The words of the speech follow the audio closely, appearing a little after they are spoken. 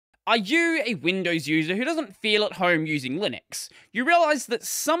Are you a Windows user who doesn't feel at home using Linux? You realize that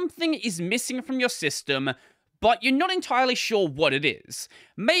something is missing from your system, but you're not entirely sure what it is.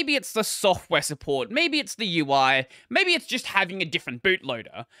 Maybe it's the software support, maybe it's the UI, maybe it's just having a different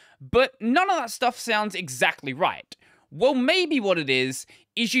bootloader. But none of that stuff sounds exactly right. Well, maybe what it is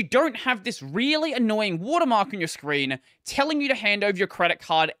you don't have this really annoying watermark on your screen telling you to hand over your credit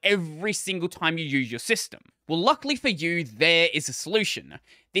card every single time you use your system. Well, luckily for you, there is a solution.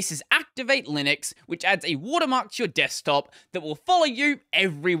 This is Activate Linux, which adds a watermark to your desktop that will follow you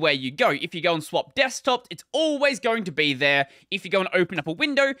everywhere you go. If you go and swap desktops, it's always going to be there. If you go and open up a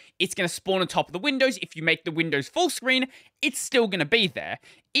window, it's going to spawn on top of the windows. If you make the windows full screen, it's still going to be there.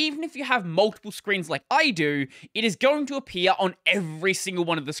 Even if you have multiple screens like I do, it is going to appear on every single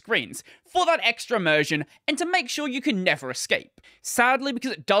one of the screens for that extra immersion and to make sure you can never escape. Sadly,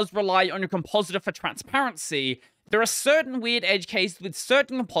 because it does rely on your compositor for transparency, there are certain weird edge cases with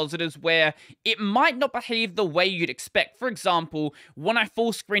certain compositors where it might not behave the way you'd expect. For example, when I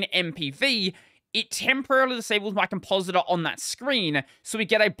full screen MPV, it temporarily disables my compositor on that screen, so we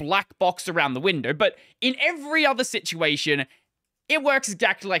get a black box around the window. But in every other situation, it works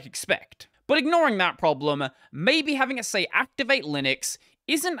exactly like you expect. But ignoring that problem, maybe having it say Activate Linux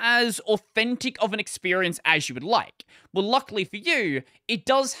isn't as authentic of an experience as you would like. Well, luckily for you, it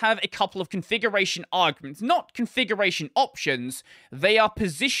does have a couple of configuration arguments, not configuration options. They are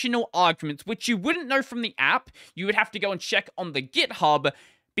positional arguments, which you wouldn't know from the app. You would have to go and check on the GitHub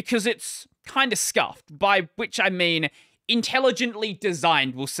because it's kind of scuffed, by which I mean intelligently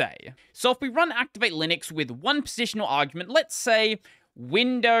designed, we'll say. So if we run Activate Linux with one positional argument, let's say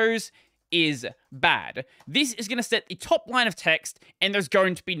Windows is bad. This is going to set the top line of text, and there's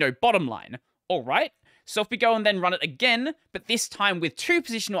going to be no bottom line. All right. So if we go and then run it again, but this time with two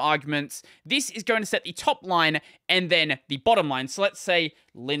positional arguments, this is going to set the top line and then the bottom line. So let's say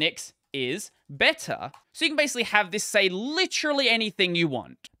Linux is better. So you can basically have this say literally anything you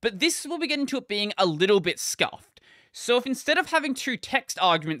want. But this is where we get into it being a little bit scuffed. So if instead of having two text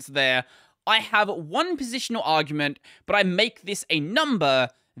arguments there, I have one positional argument, but I make this a number,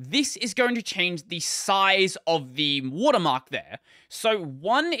 this is going to change the size of the watermark there. So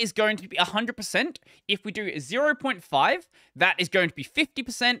 1 is going to be 100%. If we do 0.5, that is going to be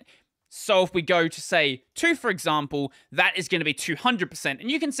 50%. So if we go to, say, 2, for example, that is going to be 200%.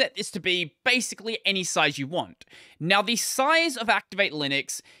 And you can set this to be basically any size you want. Now, the size of Activate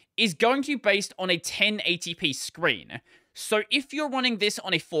Linux is going to be based on a 1080p screen. So if you're running this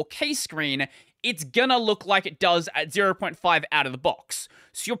on a 4K screen, it's gonna look like it does at 0.5 out of the box.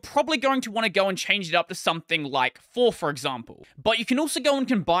 So you're probably going to want to go and change it up to something like 4, for example. But you can also go and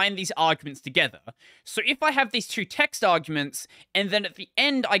combine these arguments together. So if I have these two text arguments, and then at the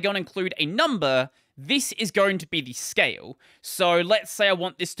end I go and include a number, this is going to be the scale. So let's say I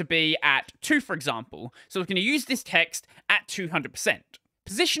want this to be at 2, for example. So we're going to use this text at 200%.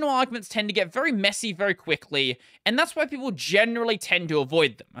 Positional arguments tend to get very messy very quickly, and that's why people generally tend to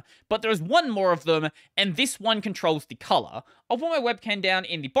avoid them. But there's one more of them, and this one controls the color. I'll put my webcam down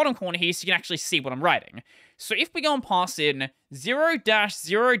in the bottom corner here so you can actually see what I'm writing. So if we go and pass in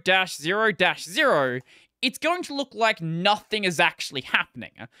 0-0-0-0, it's going to look like nothing is actually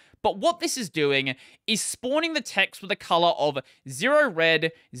happening. But what this is doing is spawning the text with a color of 0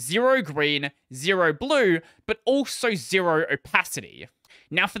 red, 0 green, 0 blue, but also 0 opacity.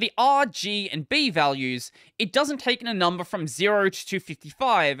 Now for the R, G, and B values, it doesn't take in a number from 0 to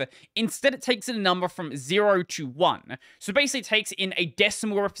 255, instead it takes in a number from 0 to 1. So basically it takes in a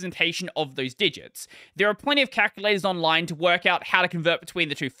decimal representation of those digits. There are plenty of calculators online to work out how to convert between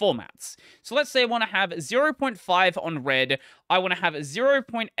the two formats. So let's say I want to have 0.5 on red, I want to have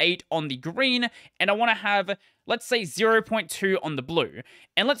 0.8 on the green, and I want to have, let's say, 0.2 on the blue.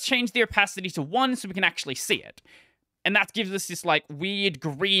 And let's change the opacity to 1 so we can actually see it. And that gives us this, like, weird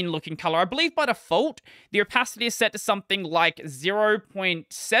green-looking color. I believe by default, the opacity is set to something like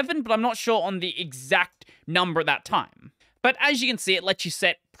 0.7, but I'm not sure on the exact number at that time. But as you can see, it lets you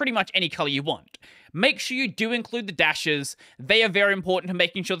set pretty much any color you want. Make sure you do include the dashes. They are very important to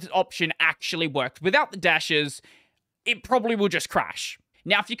making sure this option actually works. Without the dashes, it probably will just crash.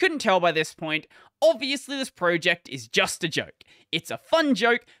 Now, if you couldn't tell by this point, obviously this project is just a joke. It's a fun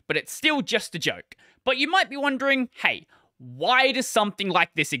joke, but it's still just a joke. But you might be wondering, hey, why does something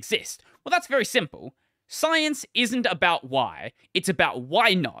like this exist? Well, that's very simple. Science isn't about why, it's about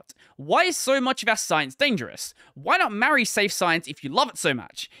why not. Why is so much of our science dangerous? Why not marry safe science if you love it so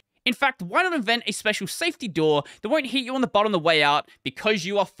much? In fact, why not invent a special safety door that won't hit you on the butt on the way out because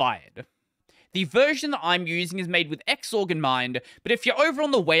you are fired? The version that I'm using is made with Xorg in mind, but if you're over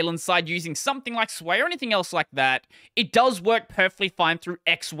on the Wayland side using something like Sway or anything else like that, it does work perfectly fine through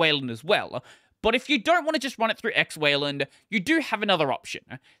X-Wayland as well. But if you don't want to just run it through X-Wayland, you do have another option.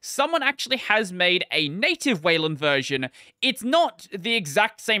 Someone actually has made a native Wayland version. It's not the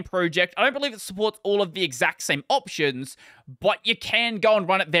exact same project. I don't believe it supports all of the exact same options, but you can go and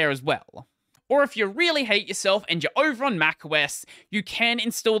run it there as well. Or if you really hate yourself and you're over on macOS, you can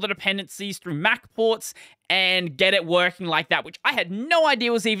install the dependencies through Mac ports and get it working like that, which I had no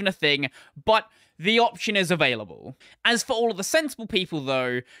idea was even a thing, but the option is available. As for all of the sensible people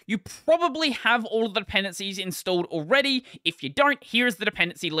though, you probably have all of the dependencies installed already. If you don't, here's the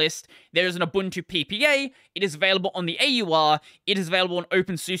dependency list. There is an Ubuntu PPA, it is available on the AUR, it is available on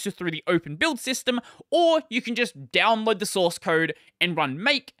OpenSUSE through the Open Build system, or you can just download the source code and run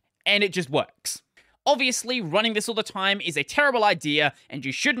make, and it just works. Obviously, running this all the time is a terrible idea, and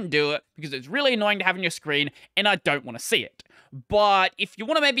you shouldn't do it, because it's really annoying to have on your screen, and I don't want to see it. But if you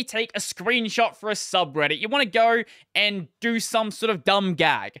want to maybe take a screenshot for a subreddit, you want to go and do some sort of dumb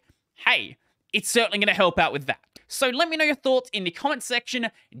gag, hey, it's certainly going to help out with that. So let me know your thoughts in the comment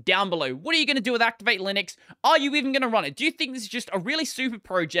section down below. What are you going to do with Activate Linux? Are you even going to run it? Do you think this is just a really stupid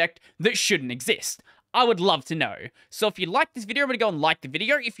project that shouldn't exist? I would love to know. So if you like this video, I'm going to go and like the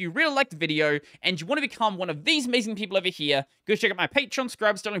video. If you really like the video and you want to become one of these amazing people over here, go check out my Patreon,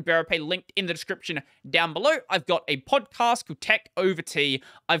 subscribe, Sterling Barrow Pay, linked in the description down below. I've got a podcast called Tech Over Tea.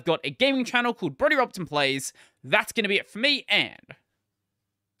 I've got a gaming channel called Brodie Robertson Plays. That's going to be it for me, and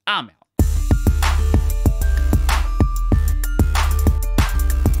I'm out.